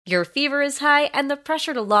Your fever is high, and the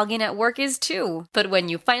pressure to log in at work is too. But when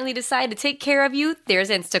you finally decide to take care of you, there's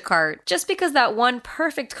Instacart. Just because that one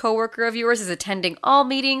perfect coworker of yours is attending all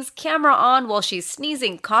meetings, camera on while she's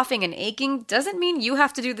sneezing, coughing, and aching, doesn't mean you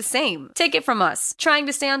have to do the same. Take it from us. Trying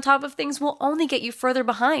to stay on top of things will only get you further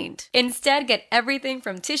behind. Instead, get everything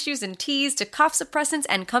from tissues and teas to cough suppressants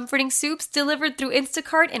and comforting soups delivered through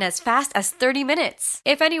Instacart in as fast as 30 minutes.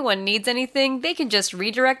 If anyone needs anything, they can just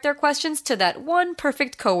redirect their questions to that one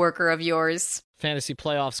perfect coworker of yours. Fantasy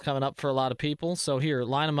playoffs coming up for a lot of people. So here,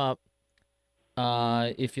 line them up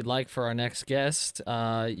if you'd like for our next guest.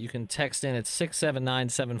 You can text in at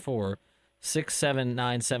 67974.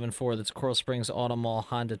 67974. That's Coral Springs Auto Mall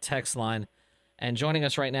Honda text line. And joining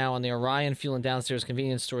us right now on the Orion Fuel and Downstairs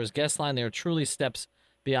Convenience Store's guest line, they are truly steps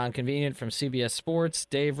beyond convenient from CBS Sports,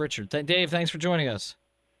 Dave Richard. Dave, thanks for joining us.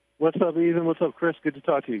 What's up, Ethan? What's up, Chris? Good to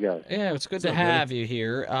talk to you guys. Yeah, it's good to have you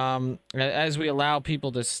here. As we allow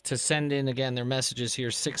people to send in, again, their messages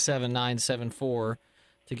here, 67974,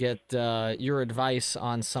 to get your advice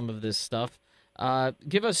on some of this stuff.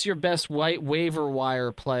 Give us your best waiver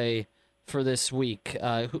wire play for this week.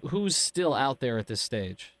 Who's still out there at this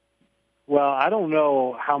stage? Well, I don't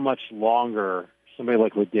know how much longer somebody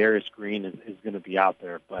like Ladarius Green is going to be out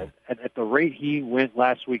there, but at the rate he went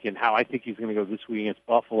last week and how I think he's going to go this week against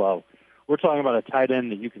Buffalo, we're talking about a tight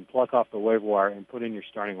end that you can pluck off the waiver wire and put in your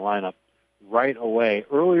starting lineup right away.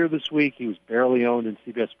 Earlier this week, he was barely owned in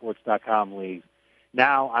CBSSports.com leagues.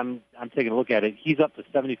 Now I'm taking a look at it. He's up to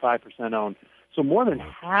 75% owned. So more than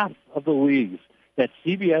half of the leagues that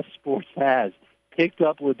CBS Sports has picked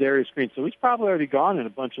up Ladarius Green. So he's probably already gone in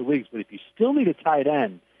a bunch of leagues. But if you still need a tight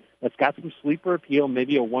end that's got some sleeper appeal,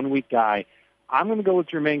 maybe a one-week guy, I'm going to go with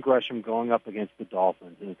Jermaine Gresham going up against the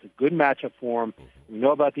Dolphins. And it's a good matchup for him. We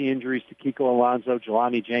know about the injuries to Kiko Alonso,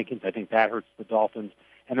 Jelani Jenkins. I think that hurts the Dolphins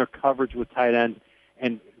and their coverage with tight ends.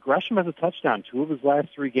 And Gresham has a touchdown 2 of his last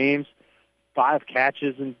 3 games, 5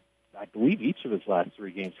 catches, and I believe each of his last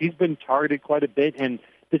 3 games. He's been targeted quite a bit, and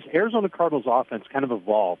this Arizona Cardinals offense kind of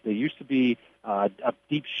evolved. They used to be a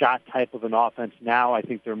deep shot type of an offense. Now I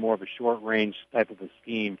think they're more of a short-range type of a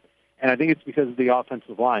scheme, and I think it's because of the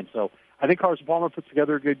offensive line. So I think Carson Palmer puts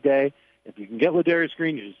together a good day. If you can get Ladarius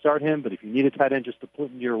Green, you should start him, but if you need a tight end just to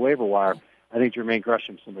put into your waiver wire, I think Jermaine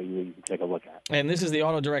Gresham is somebody you can take a look at. And this is the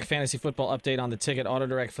Auto Direct Fantasy Football update on the ticket. Auto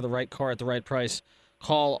Direct for the right car at the right price.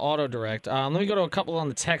 Call Auto Direct. Let me go to a couple on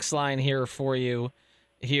the text line here for you.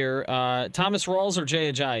 Thomas Rawls or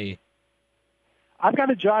Jay Ajayi? I've got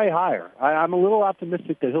Ajayi higher. I'm a little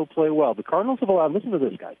optimistic that he'll play well. The Cardinals have allowed, listen to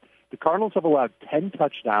this, guys. The Cardinals have allowed 10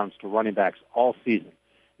 touchdowns to running backs all season.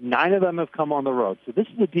 9 of them have come on the road. So this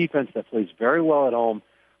is a defense that plays very well at home.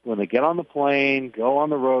 When they get on the plane, go on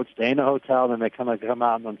the road, stay in a hotel, then they kind of come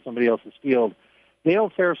out on somebody else's field, they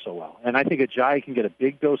don't fare so well. And I think Ajayi can get a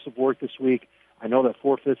big dose of work this week. I know that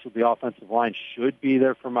 4/5 of the offensive line should be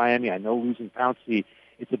there for Miami. I know losing Pouncey,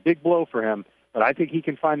 it's a big blow for him, but I think he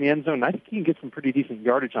can find the end zone. And I think he can get some pretty decent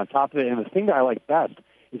yardage on top of it. And the thing that I like best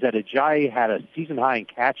is that Ajayi had a season high in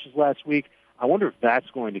catches last week. I wonder if that's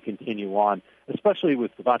going to continue on, especially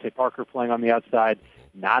with Devontae Parker playing on the outside,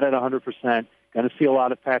 not at 100%. Going to see a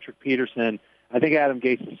lot of Patrick Peterson. I think Adam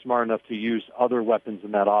Gase is smart enough to use other weapons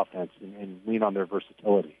in that offense and lean on their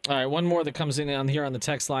versatility. All right, one more that comes in on here on the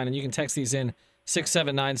text line, and you can text these in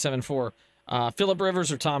 67974. Phillip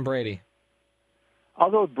Rivers or Tom Brady? I'll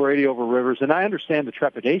go with Brady over Rivers, and I understand the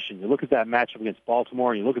trepidation. You look at that matchup against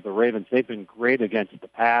Baltimore, and you look at the Ravens. They've been great against the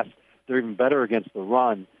pass. They're even better against the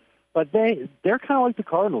run. But they're kind of like the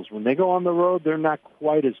Cardinals. When they go on the road, they're not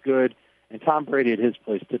quite as good. And Tom Brady at his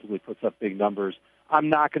place typically puts up big numbers. I'm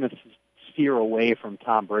not going to steer away from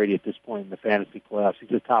Tom Brady at this point in the fantasy playoffs. He's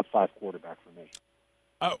a top 5 quarterback for me.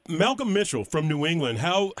 Malcolm Mitchell from New England,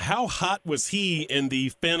 how hot was he in the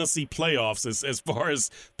fantasy playoffs as far as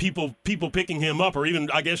people picking him up, or even,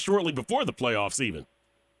 I guess, shortly before the playoffs even?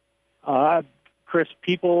 Chris,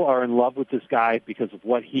 people are in love with this guy because of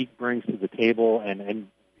what he brings to the table and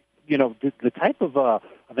you know, the type of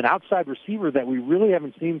an outside receiver that we really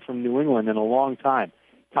haven't seen from New England in a long time.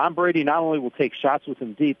 Tom Brady not only will take shots with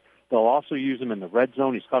him deep, they'll also use him in the red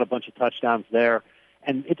zone. He's caught a bunch of touchdowns there.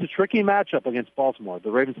 And it's a tricky matchup against Baltimore.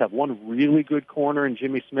 The Ravens have one really good corner in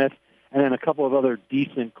Jimmy Smith and then a couple of other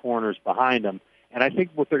decent corners behind him. And I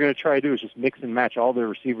think what they're going to try to do is just mix and match all their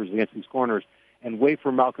receivers against these corners and wait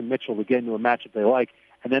for Malcolm Mitchell to get into a matchup they like,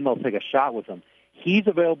 and then they'll take a shot with him. He's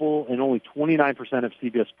available in only 29% of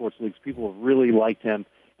CBS Sports leagues. People have really liked him.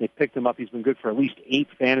 They picked him up. He's been good for at least 8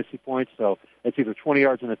 fantasy points, so that's either 20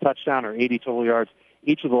 yards and a touchdown or 80 total yards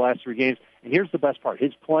each of the last 3 games. And here's the best part.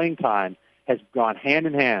 His playing time has gone hand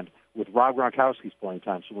in hand with Rob Gronkowski's playing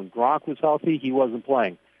time. So when Gronk was healthy, he wasn't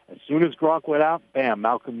playing. As soon as Gronk went out, bam,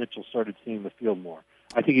 Malcolm Mitchell started seeing the field more.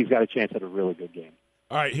 I think he's got a chance at a really good game.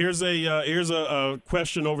 All right, here's a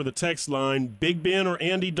question over the text line. Big Ben or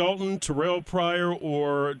Andy Dalton, Terrell Pryor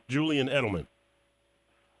or Julian Edelman?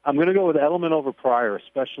 I'm going to go with Edelman over Pryor,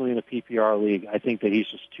 especially in a PPR league. I think that he's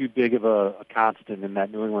just too big of a constant in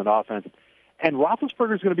that New England offense. And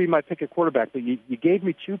Roethlisberger is going to be my pick at quarterback, but you gave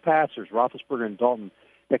me two passers, Roethlisberger and Dalton,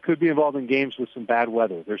 that could be involved in games with some bad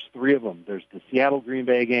weather. There's three of them. There's the Seattle-Green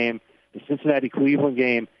Bay game, the Cincinnati-Cleveland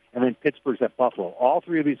game, and then Pittsburgh's at Buffalo. All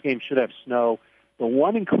three of these games should have snow. The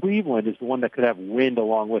one in Cleveland is the one that could have wind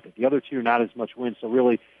along with it. The other two, not as much wind. So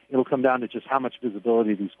really, it'll come down to just how much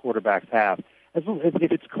visibility these quarterbacks have.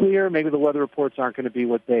 If it's clear, maybe the weather reports aren't going to be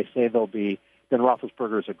what they say they'll be, then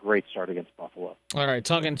Roethlisberger is a great start against Buffalo. All right,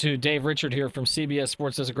 talking to Dave Richard here from CBS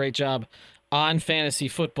Sports, does a great job on fantasy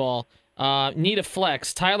football. Need a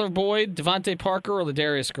flex. Tyler Boyd, Devontae Parker, or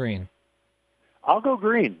Ladarius Green? I'll go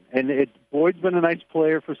Green. And Boyd's been a nice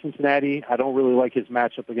player for Cincinnati. I don't really like his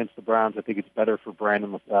matchup against the Browns. I think it's better for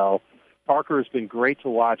Brandon LaFell. Parker has been great to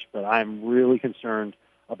watch, but I'm really concerned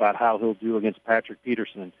about how he'll do against Patrick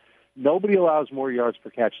Peterson. Nobody allows more yards per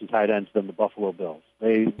catch to tight ends than the Buffalo Bills.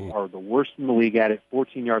 They are the worst in the league at it,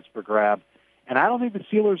 14 yards per grab. And I don't think the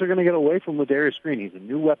Steelers are going to get away from Ladarius Green. He's a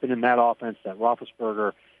new weapon in that offense that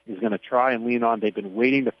Roethlisberger is going to try and lean on. They've been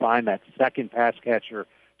waiting to find that second pass catcher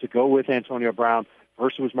to go with Antonio Brown.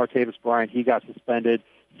 First it was Martavis Bryant. He got suspended.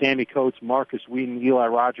 Sammy Coates, Marcus Wheaton, Eli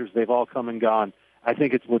Rogers, they've all come and gone. I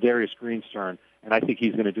think it's Ladarius Green's turn, and I think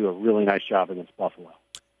he's going to do a really nice job against Buffalo.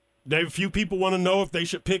 Dave, a few people want to know if they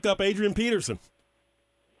should pick up Adrian Peterson.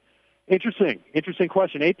 Interesting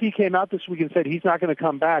question. AP came out this week and said he's not going to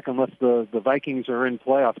come back unless the Vikings are in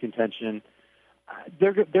playoff contention.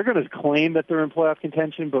 They're going to claim that they're in playoff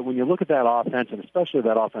contention, but when you look at that offense, and especially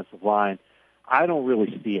that offensive line, I don't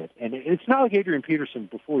really see it. And it's not like Adrian Peterson,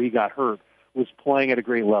 before he got hurt, was playing at a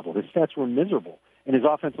great level. His stats were miserable, and his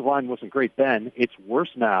offensive line wasn't great then. It's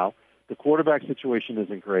worse now. The quarterback situation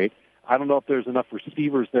isn't great. I don't know if there's enough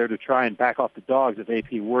receivers there to try and back off the dogs if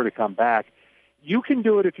AP were to come back. You can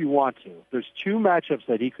do it if you want to. There's two matchups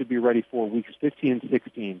that he could be ready for, weeks 15 and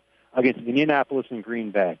 16, against Indianapolis and Green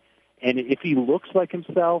Bay. And if he looks like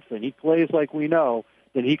himself and he plays like we know,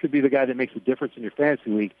 then he could be the guy that makes a difference in your fantasy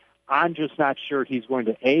league. I'm just not sure he's going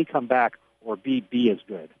to, A, come back, or B, be as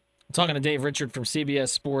good. I'm talking to Dave Richard from CBS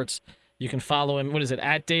Sports. You can follow him. What is it,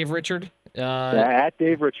 at Dave Richard? At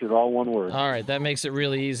Dave Richard, all one word. All right, that makes it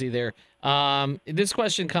really easy there. This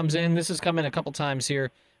question comes in. This has come in a couple times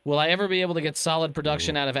here. Will I ever be able to get solid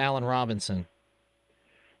production out of Allen Robinson?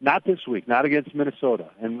 Not this week, not against Minnesota.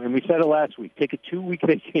 And we said it last week. Take a 2-week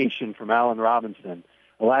vacation from Allen Robinson.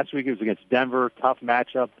 Last week it was against Denver, tough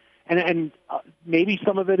matchup. And maybe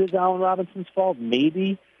some of it is Allen Robinson's fault,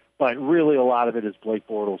 maybe, but really a lot of it is Blake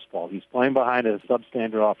Bortles' fault. He's playing behind a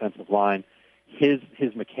substandard offensive line. His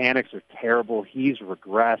mechanics are terrible. He's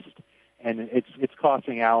regressed, and it's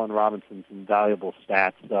costing Allen Robinson some valuable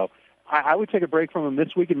stats. So I would take a break from him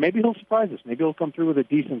this week, and maybe he'll surprise us. Maybe he'll come through with a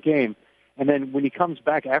decent game. And then when he comes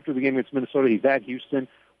back after the game against Minnesota, he's at Houston.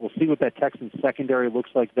 We'll see what that Texans secondary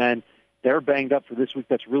looks like then. They're banged up for this week.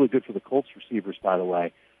 That's really good for the Colts receivers, by the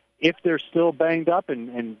way. If they're still banged up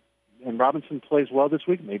and Robinson plays well this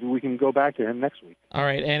week, maybe we can go back to him next week. All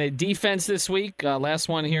right, and a defense this week. Last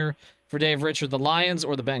one here for Dave Richard, the Lions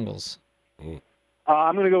or the Bengals?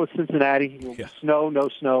 I'm going to go with Cincinnati. Yeah. Snow, no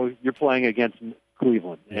snow. You're playing against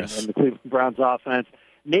Cleveland and the Cleveland Browns offense.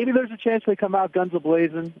 Maybe there's a chance they come out guns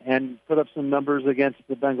a-blazing and put up some numbers against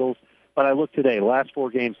the Bengals. But I look today, last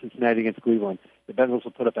 4 games, Cincinnati against Cleveland, the Bengals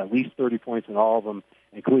have put up at least 30 points in all of them,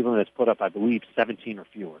 and Cleveland has put up, I believe, 17 or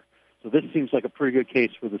fewer. So this seems like a pretty good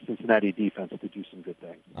case for the Cincinnati defense to do some good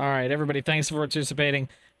things. All right, everybody, thanks for participating.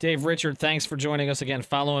 Dave Richard, thanks for joining us again.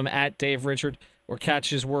 Follow him at Dave Richard or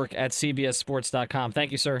catch his work at cbssports.com.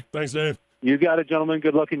 Thank you, sir. Thanks, Dave. You got it, gentlemen.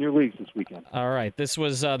 Good luck in your leagues this weekend. All right, this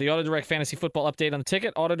was the AutoDirect Fantasy Football Update on the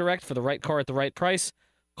ticket. AutoDirect, for the right car at the right price.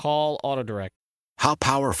 Call AutoDirect. How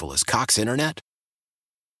powerful is Cox Internet?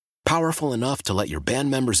 Powerful enough to let your band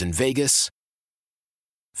members in Vegas,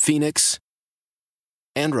 Phoenix,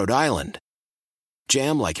 and Rhode Island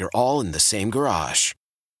jam like you're all in the same garage.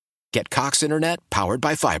 Get Cox Internet powered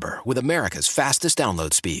by fiber with America's fastest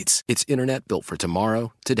download speeds. It's internet built for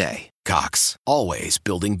tomorrow, today. Cox, always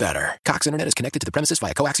building better. Cox Internet is connected to the premises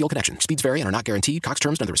via coaxial connection. Speeds vary and are not guaranteed. Cox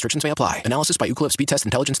terms and other restrictions may apply. Analysis by Ookla of Speed Test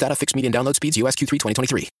Intelligence Data. Fixed median download speeds. US Q3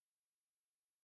 2023.